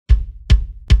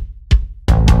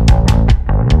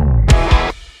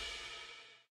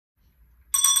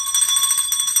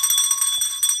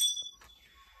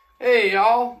Howdy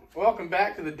y'all, welcome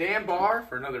back to the Damn Bar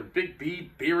for another Big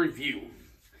B beer review.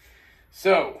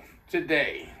 So,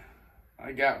 today,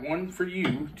 I got one for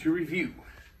you to review.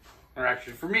 Or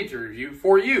actually, for me to review,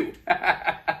 for you.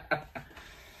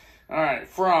 Alright,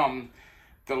 from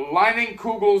the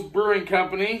Leinenkugel Brewing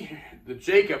Company, the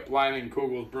Jacob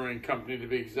Leinenkugel Brewing Company to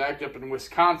be exact, up in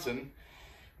Wisconsin,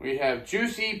 we have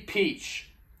Juicy Peach.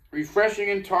 Refreshing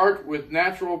and tart with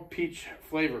natural peach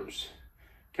flavors.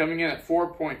 Coming in at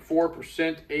 4.4%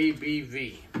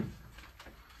 ABV.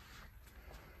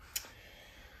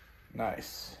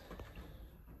 Nice.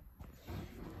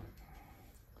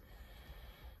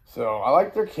 So, I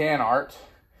like their can art. It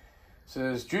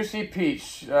says, Juicy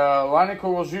Peach.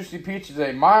 Leinenkugel's Juicy Peach is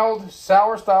a mild,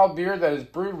 sour-style beer that is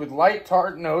brewed with light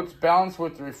tart notes balanced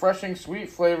with the refreshing sweet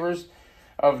flavors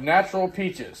of natural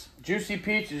peaches. Juicy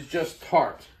Peach is just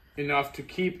tart enough to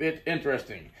keep it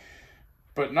interesting,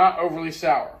 but not overly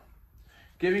sour,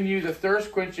 giving you the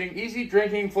thirst-quenching,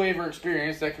 easy-drinking flavor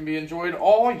experience that can be enjoyed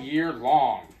all year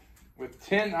long. With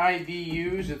 10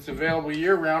 IBUs, it's available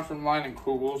year-round from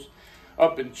Leinenkugel's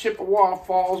up in Chippewa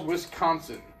Falls,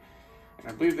 Wisconsin. And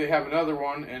I believe they have another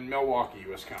one in Milwaukee,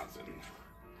 Wisconsin.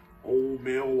 Old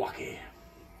Milwaukee.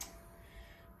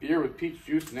 Beer with peach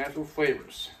juice and natural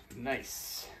flavors.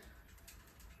 Nice.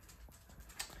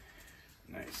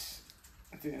 Nice.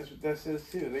 I think that's what that says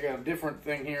too. They got a different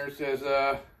thing here. It says,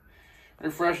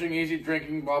 refreshing, easy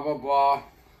drinking, blah, blah, blah.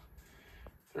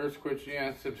 Thirst quenching,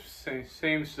 yeah, it's the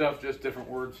same stuff, just different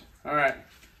words. All right.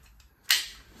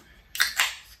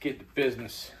 Let's get to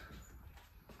business.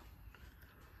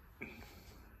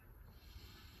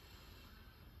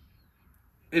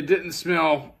 It didn't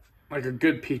smell like a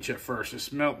good peach at first. It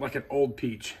smelled like an old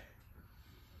peach.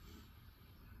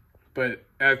 But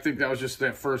I think that was just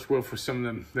that first whiff with some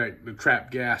of the trap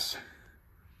gas.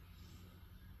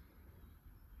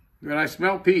 But I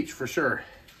smell peach for sure.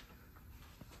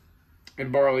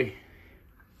 And barley.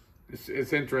 It's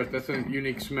interesting. That's a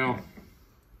unique smell.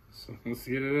 So let's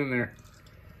get it in there.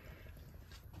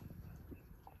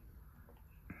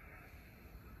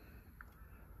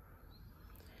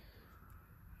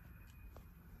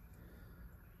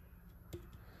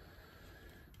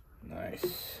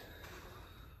 Nice.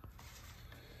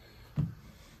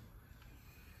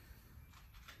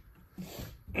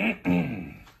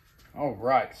 All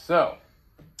right, so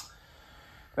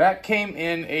that came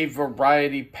in a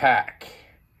variety pack,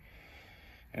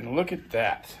 and look at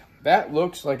that. That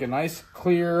looks like a nice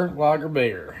clear lager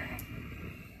beer.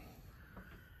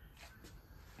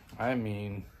 I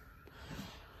mean,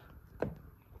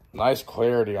 nice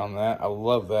clarity on that. I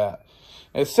love that.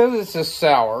 It says it's a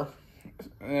sour,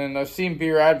 and I've seen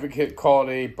Beer Advocate call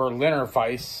it a Berliner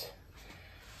Weiss,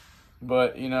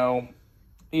 but you know,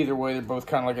 either way, they're both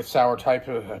kind of like a sour type.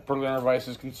 Berliner Weiss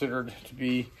is considered to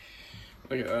be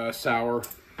like a sour.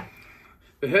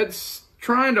 The head's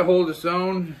trying to hold its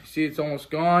own. See, it's almost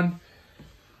gone.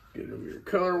 Get it over here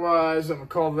color-wise. I'm going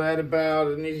to call that about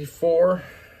an easy 4.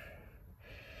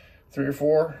 3 or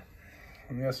 4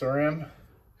 on the SRM.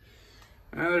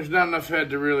 And there's not enough head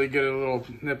to really get a little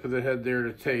nip of the head there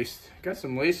to taste. Got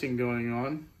some lacing going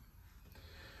on.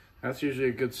 That's usually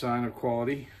a good sign of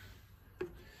quality.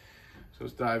 So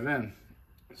let's dive in.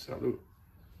 Salute.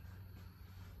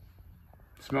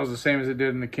 Smells the same as it did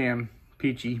in the can.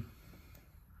 Peachy.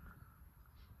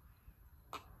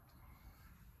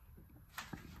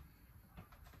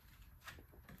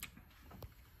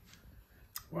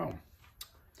 Wow.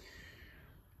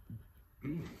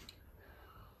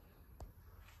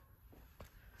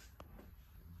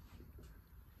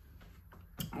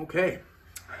 Okay.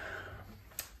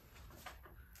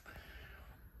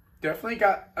 Definitely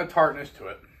got a tartness to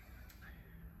it.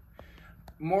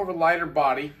 More of a lighter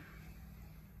body.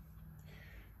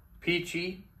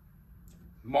 Peachy.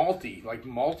 Malty. Like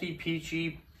malty,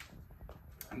 peachy.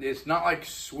 It's not like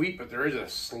sweet, but there is a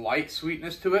slight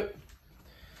sweetness to it.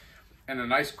 And a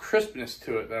nice crispness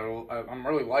to it that I'm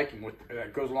really liking.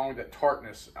 That goes along with that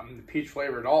tartness. The peach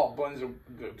flavor, it all blends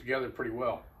together pretty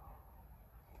well.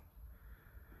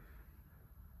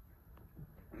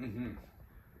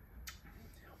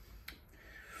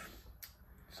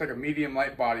 It's like a medium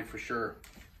light body for sure.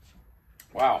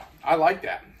 Wow, I like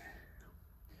that.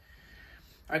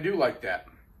 I do like that.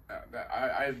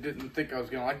 I didn't think I was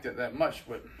going to like that much,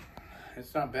 but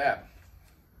it's not bad.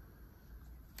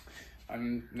 I've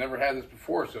never had this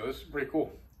before, so this is pretty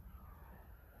cool.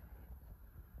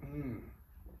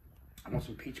 I want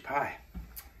some peach pie,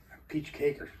 peach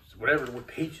cake, or whatever with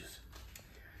peaches.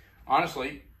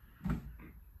 Honestly,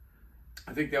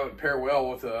 I think that would pair well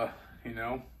with a, you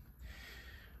know,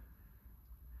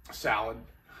 a salad,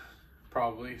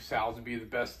 probably. Salads would be the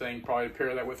best thing. Probably to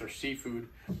pair that with our seafood.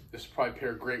 This would probably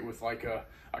pair great with like a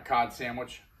cod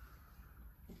sandwich.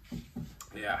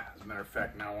 Yeah, as a matter of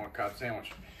fact, now I want a cod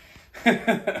sandwich.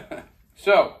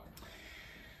 So,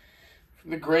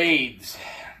 the grades.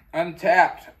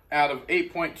 Untapped, out of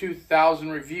 8.2 thousand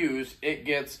reviews, it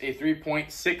gets a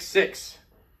 3.66.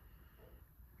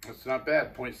 That's not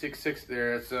bad. 0.66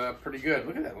 there. It's pretty good.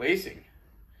 Look at that lacing.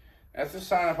 That's a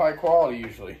sign of high quality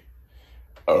usually.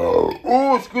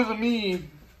 Oh, excuse me.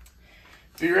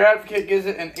 Beer Advocate gives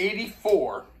it an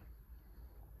 84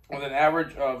 with an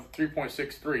average of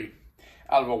 3.63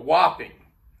 out of a whopping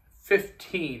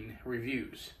 15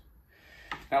 reviews.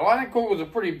 Now, Leinenkugel is a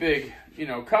pretty big,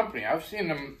 company. I've seen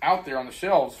them out there on the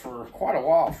shelves for quite a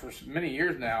while, for many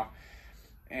years now.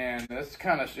 And that's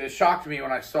it shocked me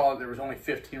when I saw that there was only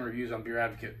 15 reviews on Beer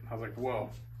Advocate. I was like, whoa.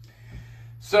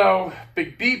 So,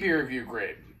 Big B beer review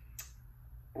grade.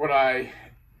 Would I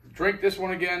drink this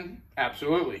one again?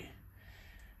 Absolutely.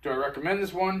 Do I recommend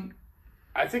this one?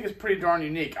 I think it's pretty darn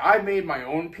unique. I made my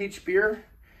own peach beer.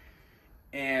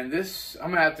 And this,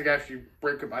 I'm going to have to actually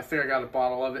break up. I think I got a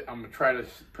bottle of it. I'm going to try to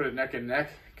put it neck and neck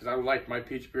because I like my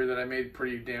peach beer that I made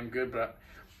pretty damn good. But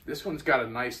this one's got a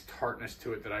nice tartness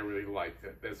to it that I really like.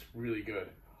 That's really good.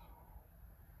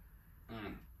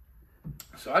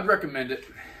 So I'd recommend it.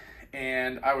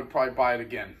 And I would probably buy it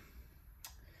again.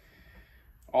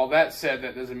 All that said,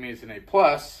 that doesn't mean it's an A+,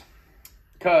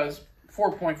 because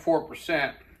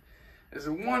 4.4% is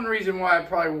the one reason why I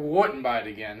probably wouldn't buy it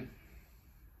again.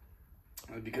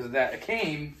 Because of that, it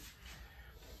came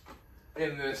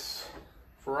in this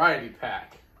variety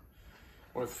pack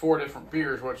with 4 different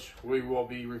beers, which we will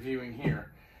be reviewing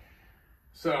here.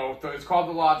 So it's called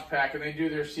the Lodge Pack, and they do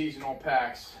their seasonal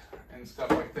packs and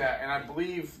stuff like that. And I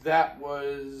believe that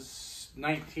was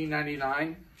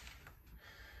 $19.99,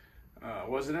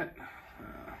 wasn't it?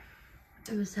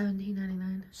 It was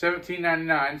 $17.99.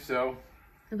 $17.99. So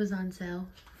it was on sale.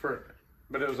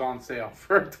 But it was on sale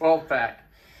for a 12-pack.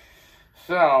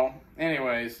 So,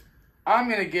 anyways, I'm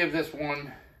going to give this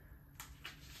one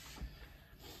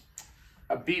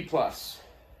a B+.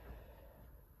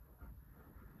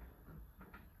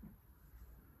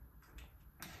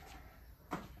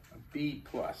 A B+.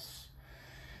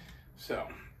 So,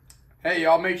 hey,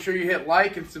 y'all, make sure you hit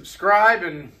like and subscribe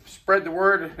and spread the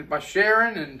word by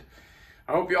sharing. And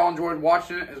I hope y'all enjoyed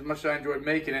watching it as much as I enjoyed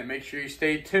making it. Make sure you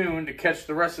stay tuned to catch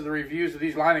the rest of the reviews of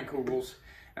these Leinenkugels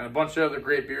and a bunch of other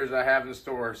great beers I have in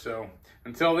store. So,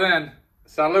 until then,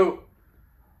 salute.